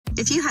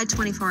If you had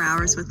 24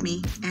 hours with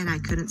me and I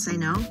couldn't say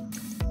no,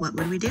 what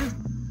would we do?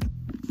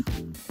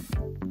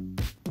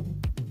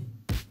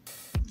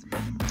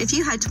 If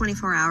you had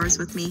 24 hours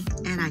with me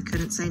and I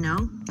couldn't say no,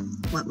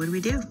 what would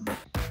we do?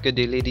 Good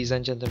day, ladies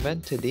and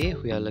gentlemen. Today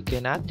we are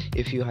looking at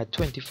if you had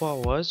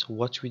 24 hours,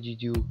 what would you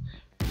do?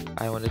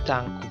 I want to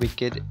thank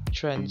Wicked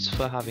Trends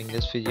for having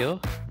this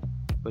video.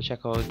 Go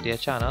check out their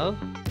channel.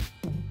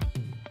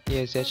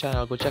 Here's their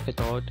channel, go check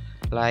it out.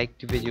 Like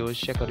the videos,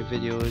 check out the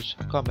videos,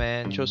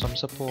 comment, show some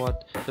support,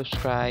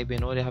 subscribe. You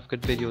know they have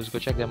good videos, go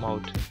check them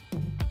out.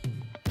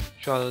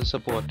 Show all the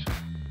support.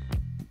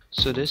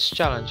 So this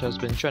challenge has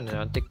been trending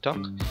on TikTok,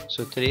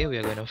 so today we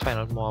are going to find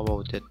out more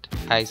about it.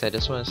 Guys, I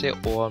just want to say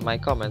all my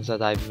comments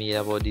that I've made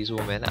about these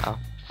women are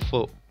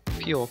for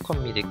pure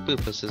comedic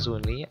purposes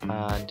only,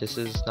 and this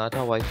is not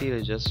how I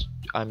feel.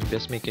 I'm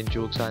just making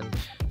jokes and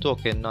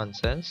talking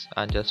nonsense,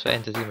 and just for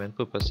entertainment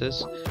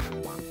purposes.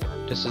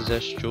 This is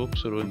just joke,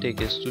 so don't take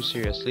this too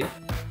seriously.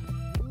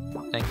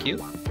 Thank you.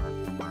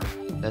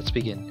 Let's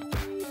begin.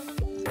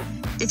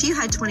 If you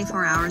had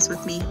 24 hours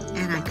with me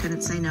and I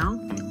couldn't say no,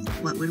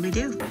 what would we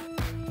do?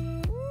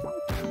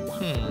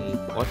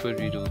 What would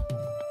we do?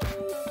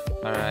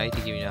 Alright,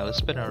 you give me a little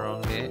spin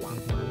around there.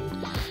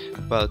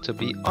 Well, to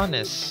be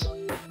honest,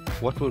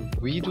 what would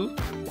we do?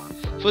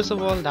 First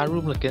of all, that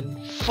room looking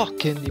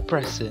fucking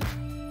depressing.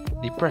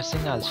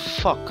 Depressing as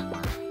fuck.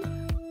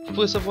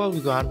 First of all, we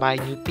go and buy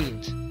new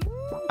paint.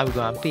 And we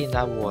go and paint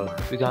that wall.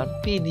 We go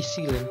and paint the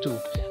ceiling too.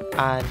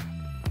 And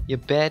your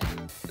bed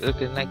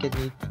looking like it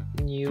need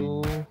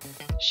new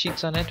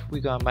sheets on it. We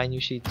go and buy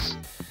new sheets.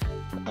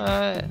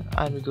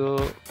 And we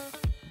go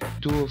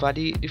do over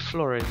the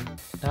flooring.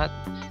 That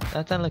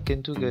ain't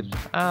looking too good.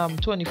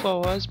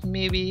 24 hours,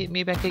 maybe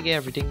I could get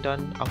everything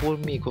done. A whole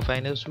makeover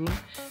in this room.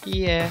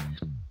 Yeah,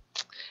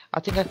 I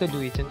think I could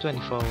do it in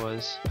 24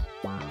 hours.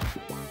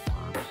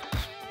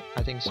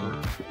 I think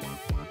so.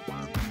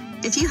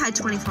 If you had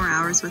 24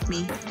 hours with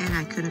me and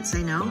I couldn't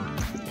say no,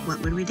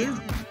 what would we do?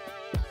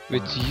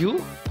 With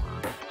you?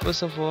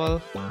 First of all,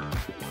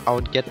 I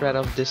would get rid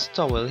of this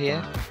towel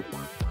here.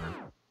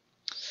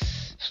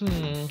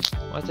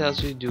 What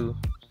else we do?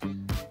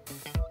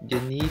 You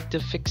need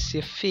to fix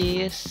your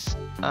face,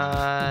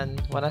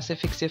 and when I say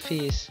fix your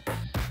face,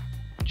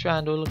 try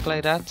and don't look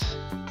like that.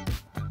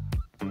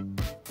 I'm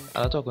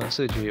not talking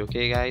surgery,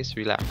 okay guys?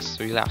 Relax.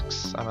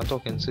 I'm not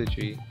talking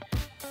surgery.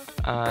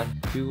 And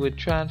we would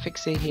try and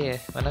fix your hair.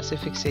 When I say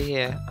fix your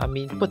hair, I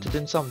mean put it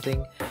in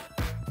something.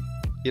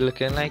 You're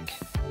looking like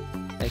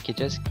you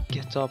just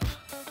get up,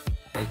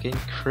 looking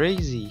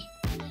crazy.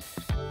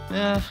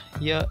 Yeah,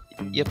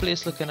 your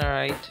place looking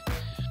alright.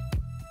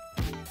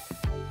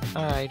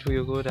 Alright,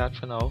 we'll go with that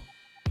for now.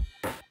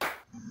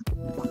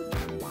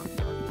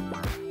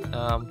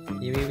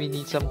 You maybe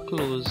need some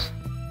clothes.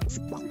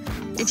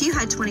 If you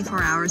had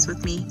 24 hours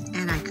with me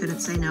and I couldn't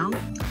say no,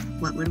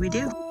 what would we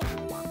do?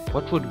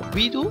 What would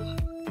we do?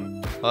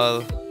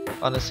 Well,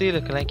 honestly,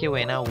 looking like you're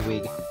wearing a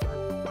wig.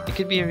 It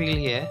could be a real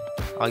hair.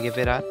 I'll give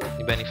it that,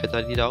 the benefit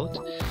of the doubt.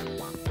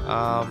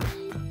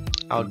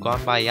 I would go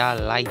and buy a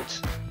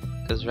light,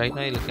 because right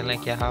now you're looking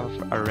like you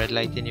have a red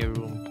light in your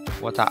room.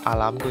 What, an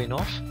alarm going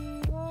off?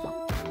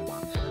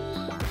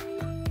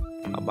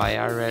 I'll buy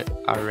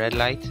a red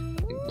light.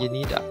 You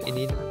need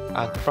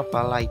a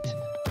proper light.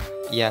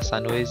 Yes, I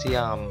know it's the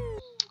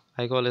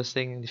I call this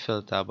thing the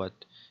filter, but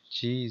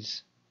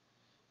jeez.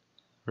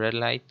 Red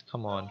light,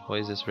 come on. What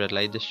is this red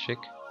light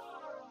district?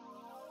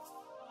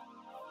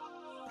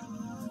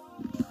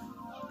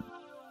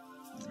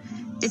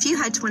 If you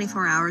had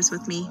 24 hours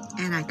with me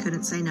and I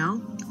couldn't say no,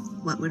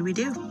 what would we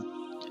do?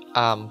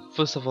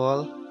 First of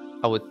all,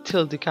 I would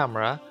tilt the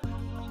camera.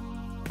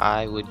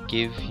 I would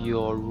give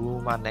your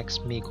room a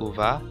next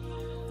makeover.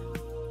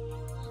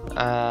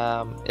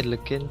 It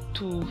looking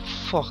too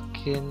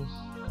fucking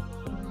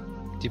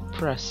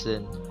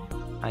depressing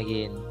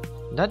again.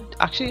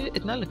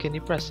 It's not looking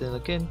depressing,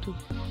 looking too.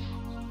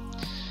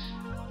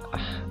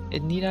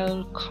 It need a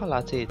little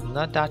color to it,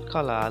 not that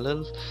color, a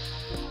little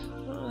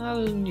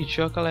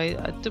neutral color.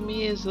 To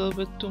me, it's a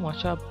little bit too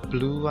much of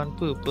blue and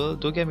purple.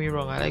 Don't get me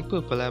wrong, I like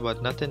purple,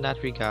 but not in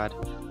that regard.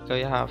 So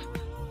you have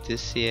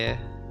this here.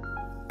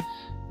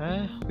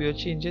 We'll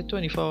change it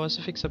 24 hours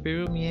to fix up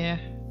your room. Yeah,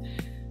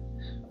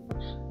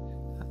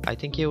 I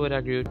think you would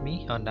agree with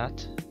me on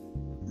that.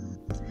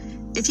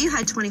 If you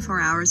had 24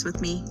 hours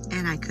with me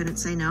and I couldn't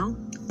say no,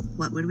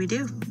 what would we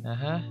do?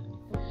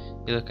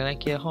 You're looking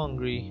like you're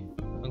hungry.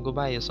 I'll go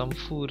buy you some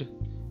food.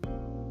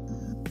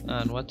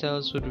 And what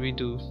else would we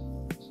do?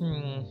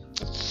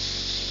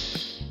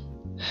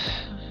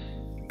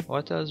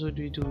 What else would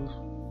we do?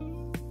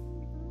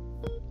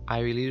 I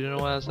really don't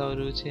know what else I would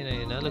do.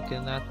 You're not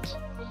looking at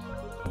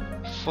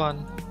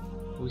fun.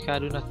 We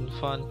can't do nothing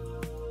fun.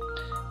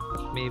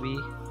 Maybe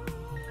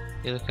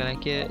you're looking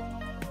like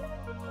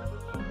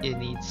you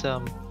need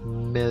some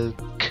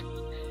milk.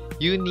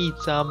 You need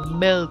some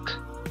milk.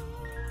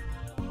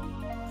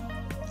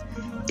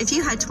 If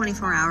you had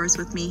 24 hours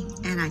with me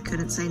and I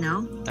couldn't say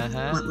no,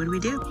 what would we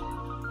do?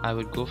 I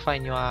would go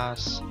find your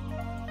ass.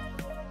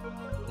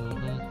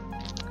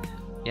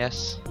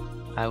 Yes,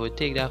 I would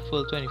take that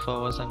full 24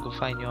 hours and go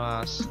find your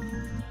ass.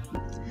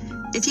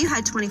 If you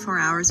had 24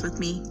 hours with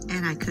me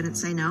and I couldn't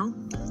say no,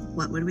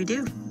 what would we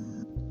do?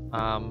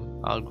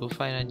 I'll go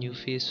find a new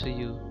face for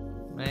you.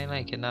 I ain't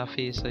liking that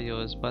face of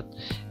yours, but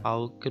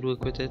I could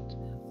work with it.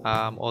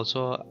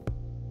 Also,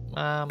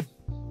 I'll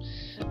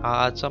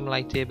add some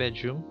light to your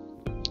bedroom.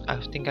 I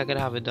think I could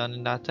have it done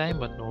in that time,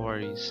 but no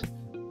worries.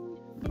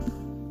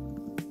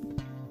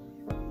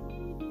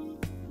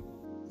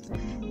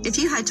 If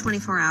you had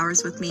 24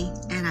 hours with me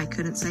and I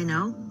couldn't say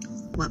no,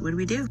 what would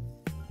we do?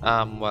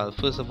 Well,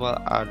 first of all,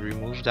 I'd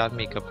remove that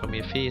makeup from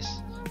your face,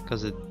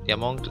 because the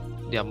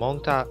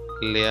amount of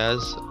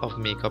layers of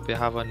makeup you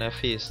have on your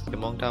face, the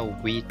amount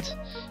of weight,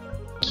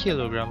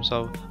 kilograms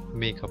of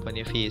makeup on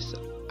your face,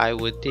 I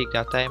would take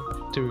that time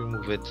to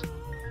remove it.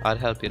 I'd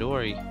help you, don't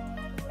worry.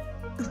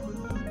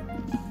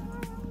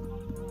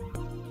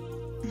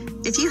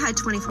 If you had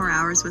 24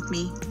 hours with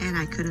me and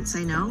I couldn't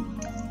say no,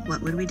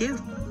 what would we do?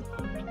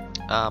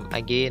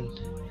 Again,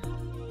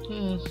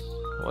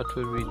 what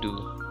would we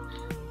do?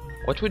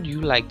 What would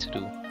you like to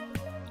do?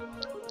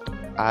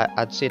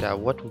 I'd say that.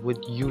 What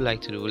would you like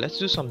to do? Let's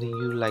do something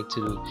you like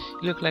to do.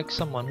 You look like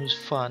someone who's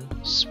fun,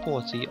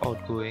 sporty,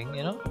 outgoing,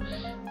 you know?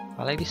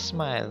 I like the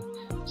smile.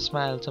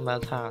 Smile to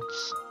melt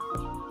hearts.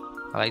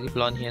 I like the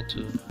blonde hair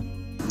too.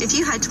 If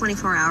you had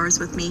 24 hours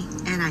with me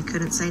and I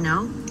couldn't say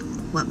no,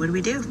 what would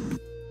we do?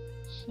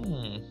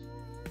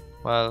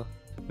 Well,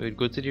 we'd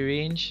go to the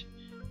range,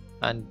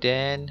 and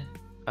then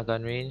a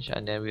gun range,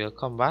 and then we'll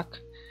come back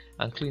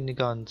and clean the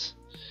guns.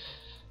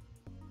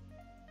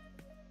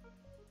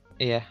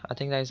 Yeah, I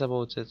think that is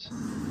about it.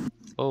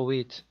 Oh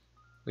wait,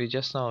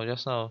 just now,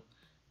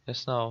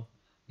 the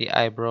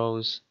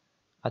eyebrows.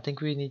 I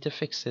think we need to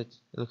fix it.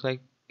 It looks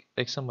like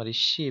somebody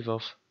shave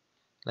off,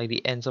 like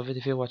the ends of it.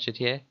 If you watch it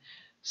here,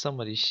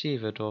 somebody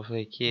shave it off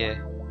like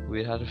here.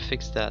 We'll have to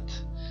fix that.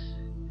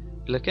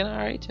 Looking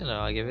alright, you know.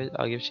 I'll give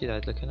you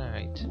that. Looking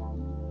alright.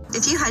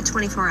 If you had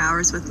 24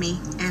 hours with me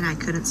and I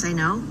couldn't say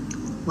no,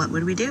 what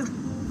would we do?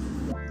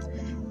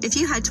 If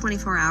you had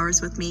 24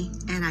 hours with me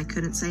and I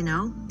couldn't say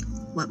no,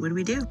 what would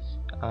we do?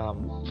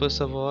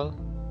 First of all,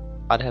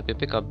 I'd help you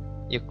pick up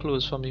your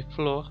clothes from the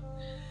floor.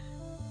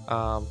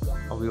 And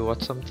we'll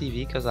watch some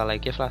TV, because I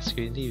like your flat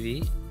screen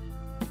TV.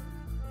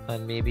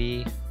 And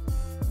maybe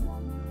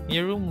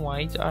your room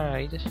white,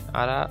 alright.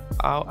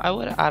 I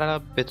would add a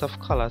bit of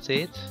color to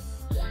it.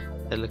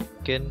 They're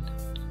looking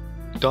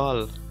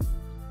dull.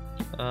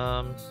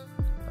 And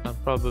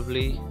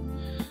probably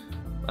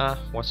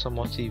watch some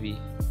more TV.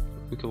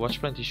 We could watch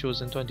plenty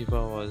shows in 24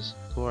 hours.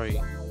 Don't worry.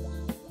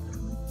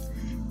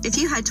 If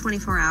you had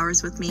 24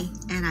 hours with me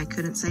and I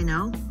couldn't say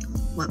no,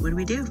 what would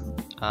we do?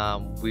 I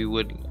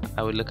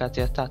would look at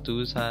your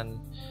tattoos and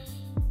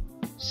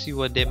see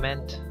what they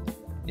meant.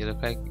 You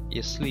look like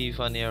your sleeve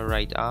on your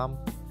right arm.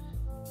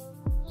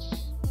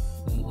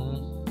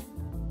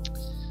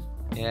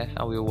 Yeah,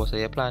 and we'll water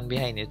your plan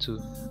behind it too.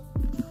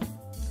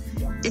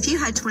 If you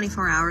had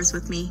 24 hours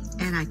with me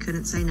and I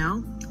couldn't say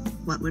no,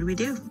 what would we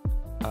do?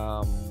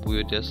 We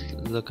would just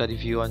look at the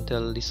view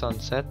until the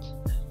sunset,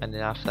 and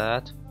then after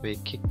that we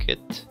kick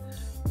it.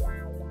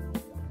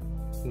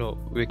 No,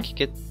 we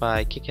kick it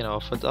by kicking our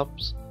foot up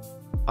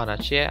on a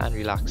chair and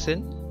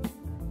relaxing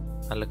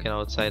and looking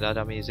outside that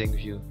amazing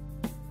view.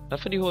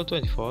 Not for the whole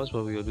 24 hours,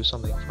 but we will do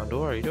something fun.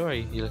 Don't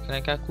worry, you're looking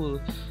like a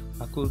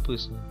cool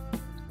person.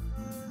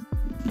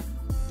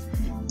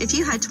 If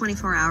you had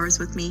 24 hours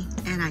with me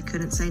and I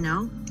couldn't say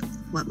no,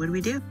 what would we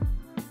do?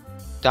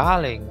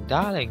 Darling,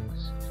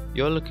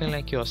 you're looking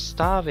like you're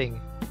starving.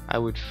 I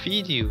would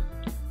feed you.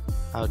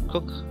 I would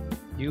cook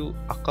you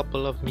a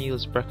couple of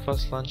meals,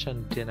 breakfast, lunch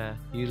and dinner.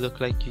 You look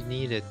like you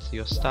need it.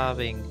 You're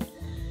starving.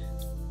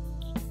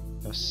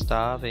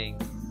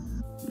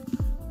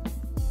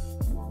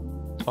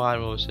 Alright,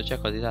 Rose, so check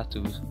out the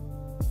tattoos.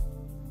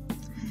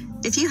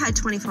 If you had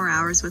 24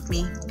 hours with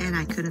me and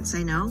I couldn't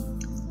say no,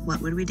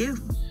 what would we do?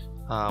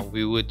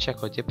 We would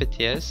check out your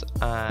pictures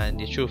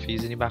and your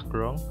trophies in the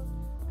background,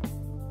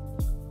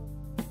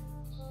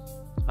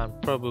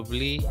 and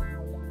probably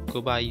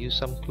go buy you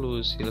some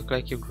clothes. You look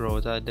like you grow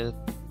out of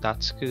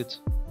that skirt.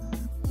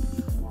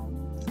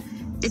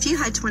 If you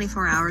had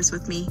 24 hours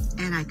with me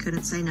and I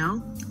couldn't say no,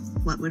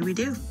 what would we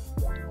do?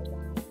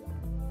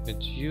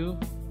 With you,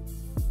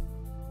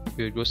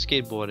 we would go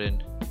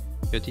skateboarding.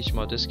 You'll teach me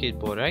how to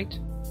skateboard, right?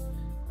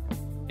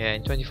 Yeah,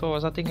 in 24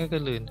 hours I think I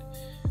could learn.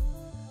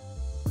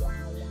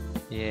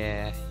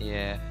 Yeah,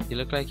 you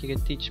look like you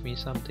can teach me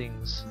some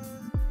things.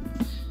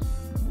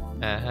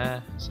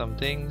 Some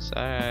things,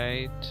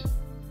 alright.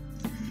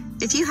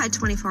 If you had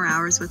 24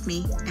 hours with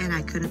me and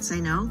I couldn't say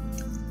no,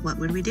 what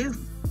would we do?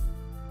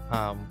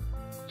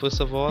 First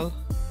of all,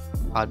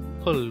 I'd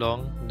pull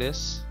down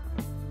this.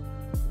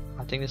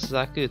 I think this is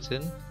our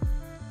curtain.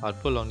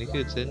 I'd pull down the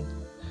curtain,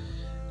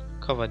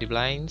 cover the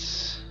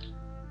blinds,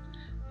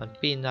 and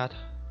paint that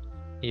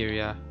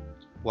area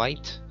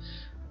white.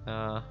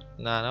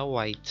 Not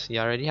white. You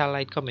already have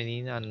light coming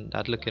in and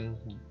that looking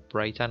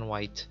bright and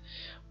white.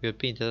 We'll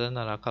paint it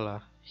another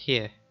color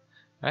here,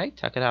 Right?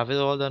 I could have it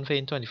all done for you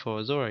in 24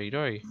 hours. Don't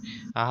worry.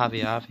 I have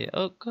it.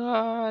 Oh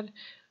God.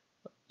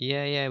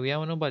 Yeah, we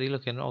have nobody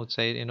looking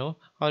outside, you know.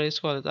 How they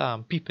call it?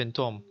 Peeping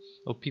Tom.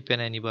 Or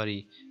peeping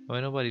anybody. Or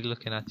nobody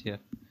looking at you.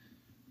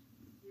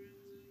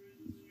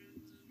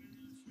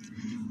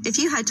 If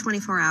you had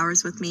 24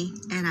 hours with me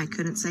and I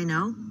couldn't say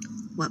no,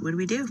 what would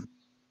we do?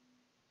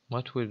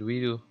 What would we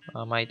do?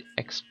 I might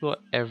explore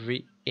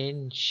every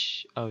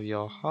inch of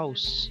your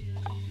house,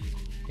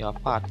 your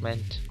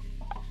apartment.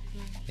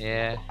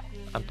 Yeah,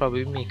 and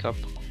probably make up.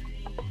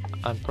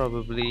 And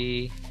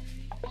probably,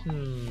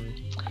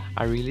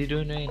 I really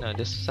don't know. You know,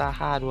 this is a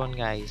hard one,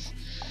 guys.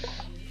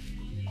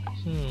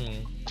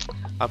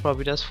 I'll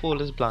probably just fold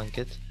this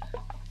blanket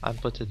and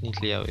put it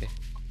neatly away.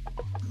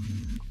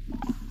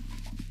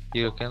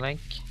 You're looking like,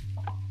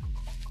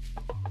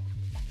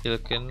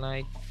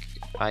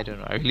 I don't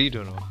know. I really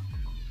don't know.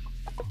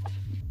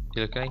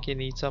 You look like you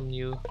need some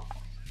new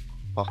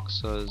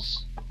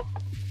boxers.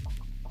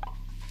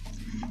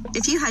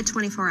 If you had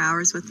 24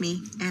 hours with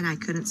me and I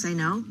couldn't say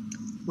no,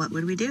 what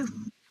would we do?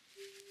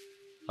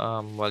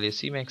 Well, you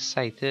seem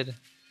excited.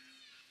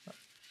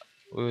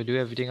 We will do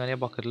everything on your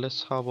bucket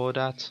list. How about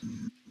that?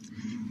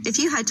 If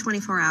you had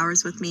 24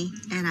 hours with me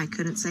and I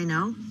couldn't say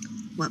no,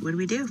 what would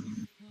we do?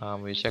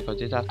 We check out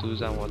your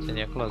tattoos and what's in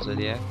your closet,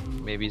 yeah?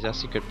 Maybe it's a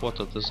secret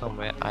portal to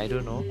somewhere. I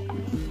don't know.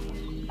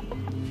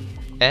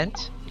 And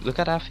look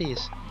at her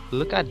face.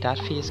 Look at that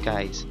face,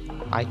 guys.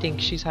 I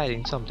think she's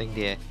hiding something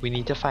there. We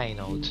need to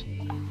find out.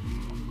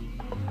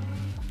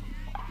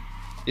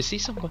 You see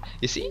somebody?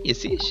 You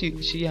see?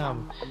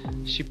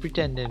 She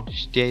pretending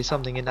there is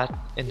something in that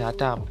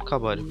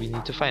cupboard. We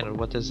need to find out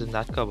what is in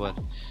that cupboard.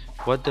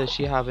 What does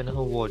she have in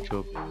her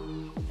wardrobe?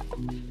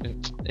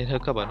 In her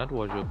cupboard, not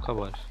wardrobe,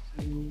 cupboard.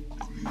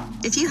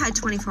 If you had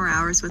 24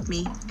 hours with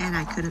me and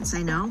I couldn't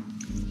say no,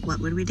 what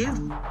would we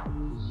do?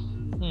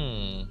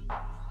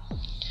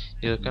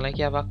 You're looking like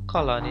you have a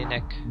collar on your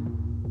neck.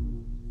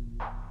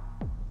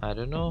 I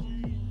don't know.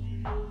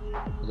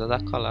 Is that a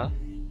collar?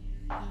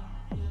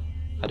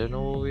 I don't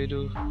know what we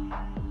do.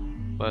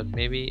 But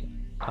maybe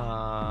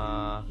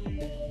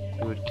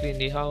we would clean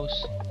the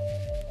house.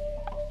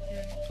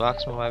 So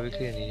ask me why we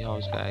clean the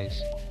house,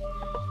 guys.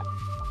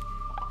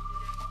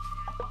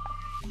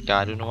 Yeah,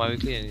 I don't know why we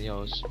clean the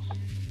house.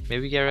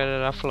 Maybe get rid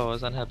of the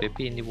flowers and help you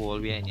paint the wall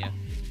behind you.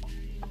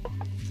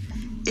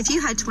 If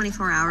you had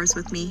 24 hours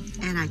with me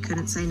and I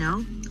couldn't say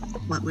no,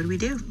 what would we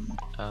do?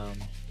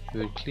 We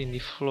would clean the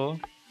floor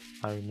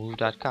and remove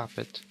that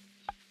carpet.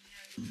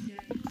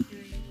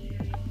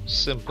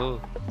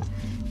 Simple.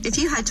 If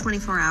you had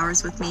 24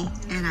 hours with me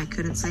and I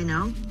couldn't say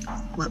no,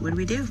 what would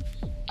we do?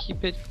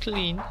 Keep it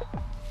clean.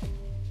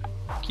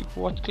 Keep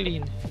what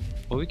clean?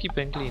 What we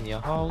keeping clean?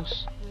 Your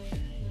house?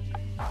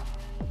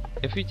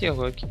 If we think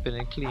about keeping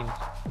it clean,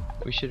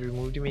 we should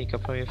remove the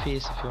makeup from your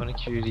face if you want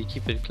to really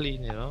keep it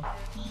clean, you know?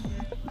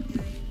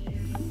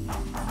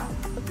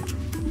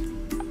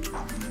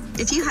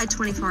 If you had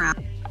 24 hours...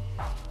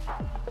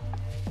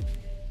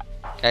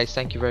 Guys,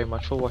 thank you very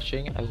much for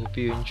watching. I hope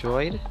you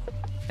enjoyed.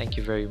 Thank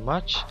you very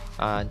much.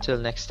 Until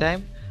next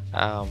time,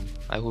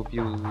 I hope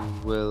you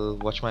will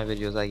watch my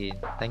videos again.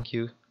 Thank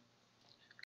you.